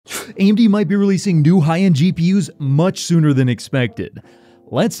AMD might be releasing new high-end GPUs much sooner than expected.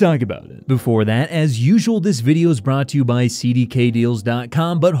 Let's talk about it. Before that, as usual, this video is brought to you by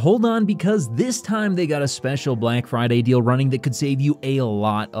cdkdeals.com, but hold on, because this time they got a special Black Friday deal running that could save you a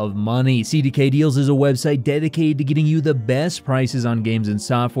lot of money. CDK Deals is a website dedicated to getting you the best prices on games and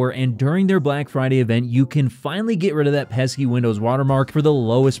software, and during their Black Friday event, you can finally get rid of that pesky Windows watermark for the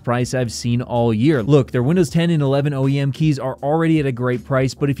lowest price I've seen all year. Look, their Windows 10 and 11 OEM keys are already at a great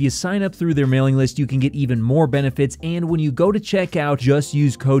price, but if you sign up through their mailing list, you can get even more benefits, and when you go to checkout, just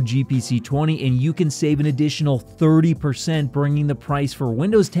use code GPC20 and you can save an additional 30%, bringing the price for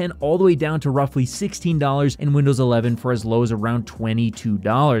Windows 10 all the way down to roughly $16 and Windows 11 for as low as around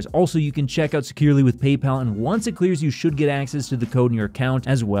 $22. Also, you can check out securely with PayPal, and once it clears, you should get access to the code in your account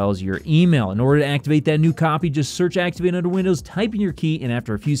as well as your email. In order to activate that new copy, just search Activate under Windows, type in your key, and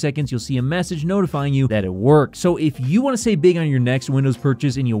after a few seconds, you'll see a message notifying you that it worked. So if you want to save big on your next Windows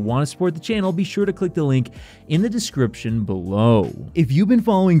purchase and you want to support the channel, be sure to click the link in the description below. If you've been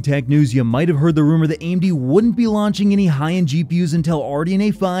following tech news, you might have heard the rumor that AMD wouldn't be launching any high-end GPUs until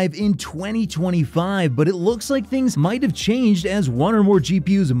RDNA 5 in 2025, but it looks like things might have changed, as one or more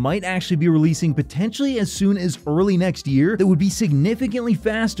GPUs might actually be releasing potentially as soon as early next year that would be significantly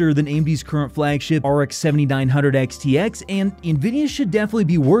faster than AMD's current flagship RX 7900 XTX, and Nvidia should definitely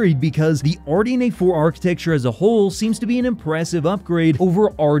be worried because the RDNA 4 architecture as a whole seems to be an impressive upgrade over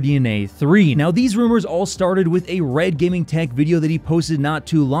RDNA 3. Now, these rumors all started with a Red Gaming Tech video that he posted not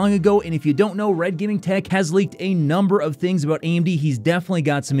too long ago, and if you don't know, Red Gaming Tech has leaked a number of things about AMD. He's definitely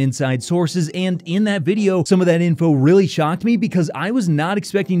got some inside sources, and in that video, some of that info really shocked me because I was not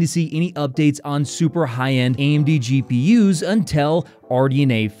expecting to see any updates on super high-end AMD GPUs until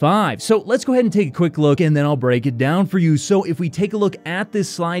RDNA 5. So let's go ahead and take a quick look and then I'll break it down for you. So if we take a look at this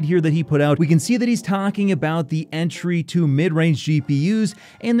slide here that he put out, we can see that he's talking about the entry to mid-range GPUs,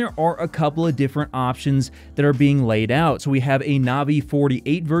 and there are a couple of different options that are being laid out. So we have a Navi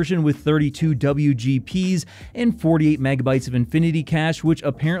 48 version with 32 WGPs and 48 megabytes of Infinity Cache, which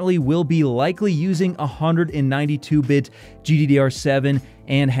apparently will be likely using 192-bit GDDR7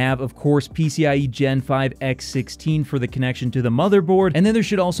 and have, of course, PCIe Gen 5 X16 for the connection to the motherboard. And then there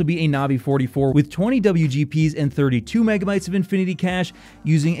should also be a Navi 44 with 20 WGPs and 32 megabytes of Infinity Cache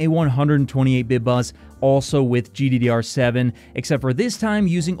using a 128-bit bus, also with GDDR7, except for this time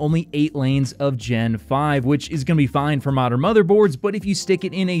using only 8 lanes of Gen 5, which is going to be fine for modern motherboards, but if you stick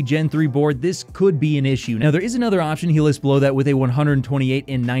it in a Gen 3 board, this could be an issue. Now, there is another option he lists below that with a 128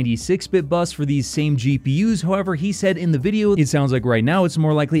 and 96-bit bus for these same GPUs. However, he said in the video, it sounds like right now it's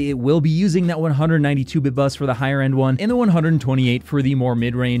more likely it will be using that 192-bit bus for the higher end one and the 128 for the more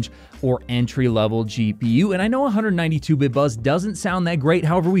mid-range or entry-level GPU. And I know 192-bit bus doesn't sound that great.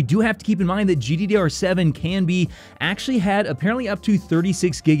 However, we do have to keep in mind that GDDR7 can be actually had apparently up to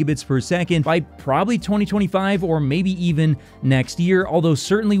 36 gigabits per second by probably 2025 or maybe even next year, although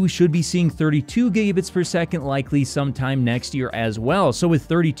certainly we should be seeing 32 gigabits per second likely sometime next year as well. So with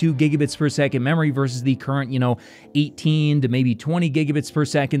 32 gigabits per second memory versus the current, 18 to maybe 20 gigabits per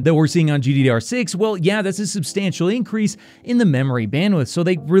second that we're seeing on GDDR6, well, yeah, that's a substantial increase in the memory bandwidth. So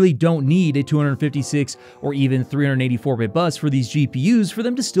they really don't need a 256 or even 384-bit bus for these GPUs for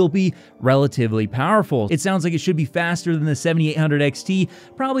them to still be relatively powerful. It sounds like it should be faster than the 7800 XT,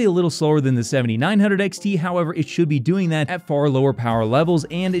 probably a little slower than the 7900 XT. However, it should be doing that at far lower power levels,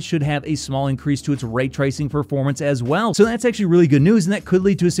 and it should have a small increase to its ray tracing performance as well. So that's actually really good news, and that could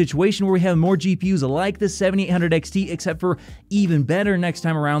lead to a situation where we have more GPUs like the 7800 XT, except for even better next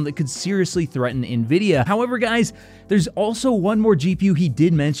time around, that could seriously threaten Nvidia. However, guys, there's also one more GPU he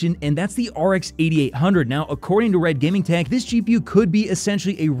did mention, and that's the RX 8800. Now, according to Red Gaming Tech, this GPU could be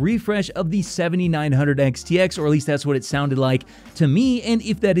essentially a refresh of the 7900 XTX, or at least that's what it sounded like to me. And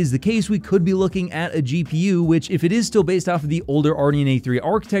if that is the case, we could be looking at a GPU which, if it is still based off of the older RDNA 3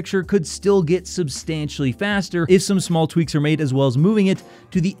 architecture, could still get substantially faster if some small tweaks are made, as well as moving it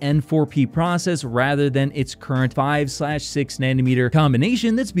to the N4P process rather than its current 5/6 nanometer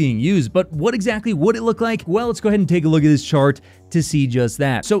combination that's being used. But what exactly would it look like? Well, let's go ahead and take a look at this chart to see just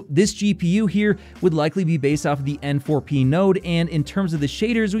that. So this GPU here would likely be based off of the N4P node, and in terms of the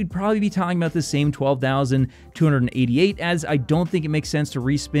shaders, we'd probably be talking about the same 12,288, as I don't think it makes sense to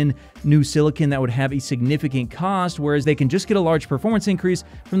respin new silicon that would have a significant cost, whereas they can just get a large performance increase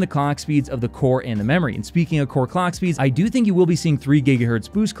from the clock speeds of the core and the memory. And speaking of core clock speeds, I do think you will be seeing 3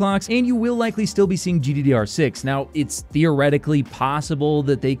 gigahertz boost clocks, and you will likely still be seeing GDDR6. Now, it's theoretically possible possible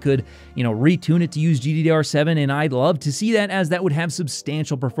that they could, retune it to use GDDR7, and I'd love to see that, as that would have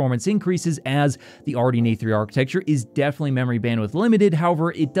substantial performance increases, as the RDNA 3 architecture is definitely memory bandwidth limited.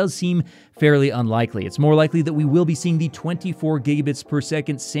 However, it does seem fairly unlikely. It's more likely that we will be seeing the 24 gigabits per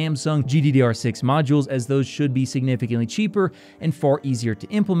second Samsung GDDR6 modules, as those should be significantly cheaper and far easier to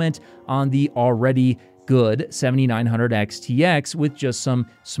implement on the already good 7900 XTX with just some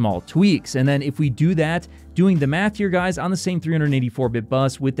small tweaks. And then if we do that, doing the math here, guys, on the same 384-bit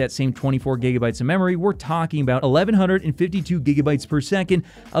bus with that same 24 gigabytes of memory, we're talking about 1152 gigabytes per second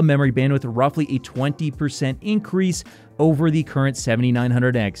of memory bandwidth, roughly a 20% increase over the current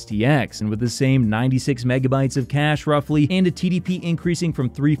 7900 XTX. And with the same 96 megabytes of cache roughly, and a TDP increasing from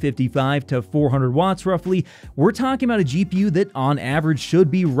 355 to 400 watts roughly, we're talking about a GPU that on average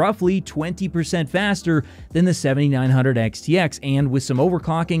should be roughly 20% faster than the 7900 XTX, and with some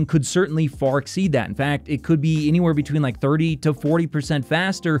overclocking could certainly far exceed that. In fact, it could be anywhere between like 30 to 40%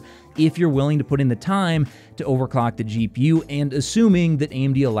 faster if you're willing to put in the time to overclock the GPU, and assuming that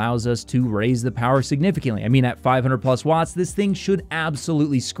AMD allows us to raise the power significantly. I mean, at 500 plus watts, this thing should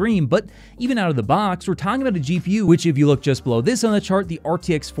absolutely scream. But even out of the box, we're talking about a GPU, which if you look just below this on the chart, the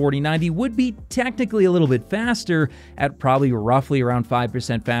RTX 4090 would be technically a little bit faster, at probably roughly around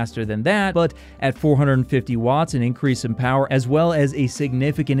 5% faster than that, but at 450 watts, an increase in power, as well as a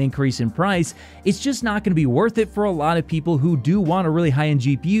significant increase in price, it's just not going to be worth it for a lot of people who do want a really high-end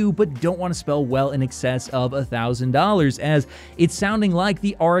GPU, but don't want to spend well in excess of $1,000, as it's sounding like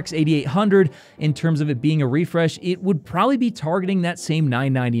the RX 8800, in terms of it being a refresh, it would probably be targeting that same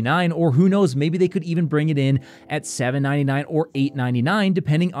 $999, or who knows, maybe they could even bring it in at $799 or $899,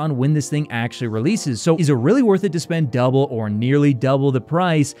 depending on when this thing actually releases. So is it really worth it to spend double or nearly double the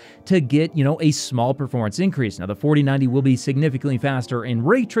price to get, a small performance increase? Now, the 4090 will be significantly faster in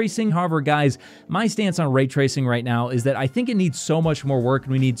ray tracing. However, guys, my stance on ray tracing right now is that I think it needs so much more work,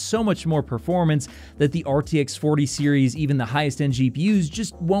 and we need so much more performance, that the RTX 40 series, even the highest end GPUs,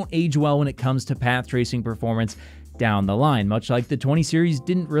 just won't age well when it comes to path tracing performance down the line, much like the 20 series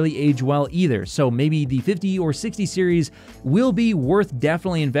didn't really age well either. So maybe the 50 or 60 series will be worth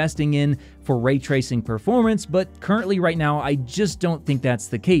definitely investing in for ray tracing performance, but currently right now, I just don't think that's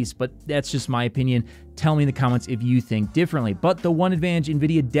the case. But that's just my opinion. Tell me in the comments if you think differently. But the one advantage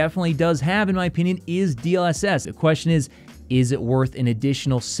Nvidia definitely does have, in my opinion, is DLSS. The question is it worth an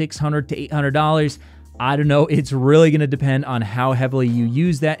additional $600 to $800? I don't know. It's really going to depend on how heavily you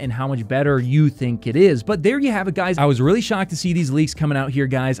use that and how much better you think it is. But there you have it, guys. I was really shocked to see these leaks coming out here,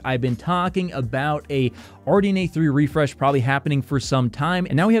 guys. I've been talking about a RDNA 3 refresh probably happening for some time,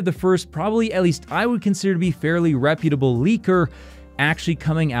 and now we have the first, probably at least I would consider to be fairly reputable leaker actually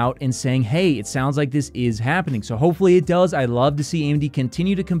coming out and saying, hey, it sounds like this is happening. So hopefully it does. I'd love to see AMD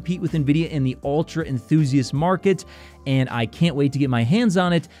continue to compete with Nvidia in the ultra enthusiast market, and I can't wait to get my hands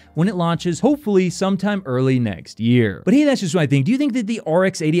on it when it launches, hopefully sometime early next year. But hey, that's just what I think. Do you think that the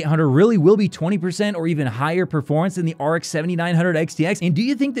RX 8800 really will be 20% or even higher performance than the RX 7900 XTX? And do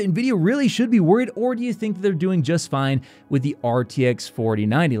you think that Nvidia really should be worried, or do you think that they're doing just fine with the RTX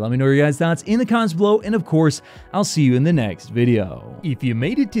 4090? Let me know your guys' thoughts in the comments below, and of course, I'll see you in the next video. If you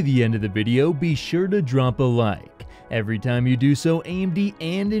made it to the end of the video, be sure to drop a like. Every time you do so, AMD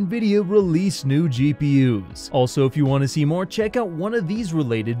and Nvidia release new GPUs. Also, if you want to see more, check out one of these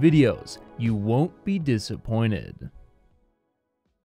related videos. You won't be disappointed.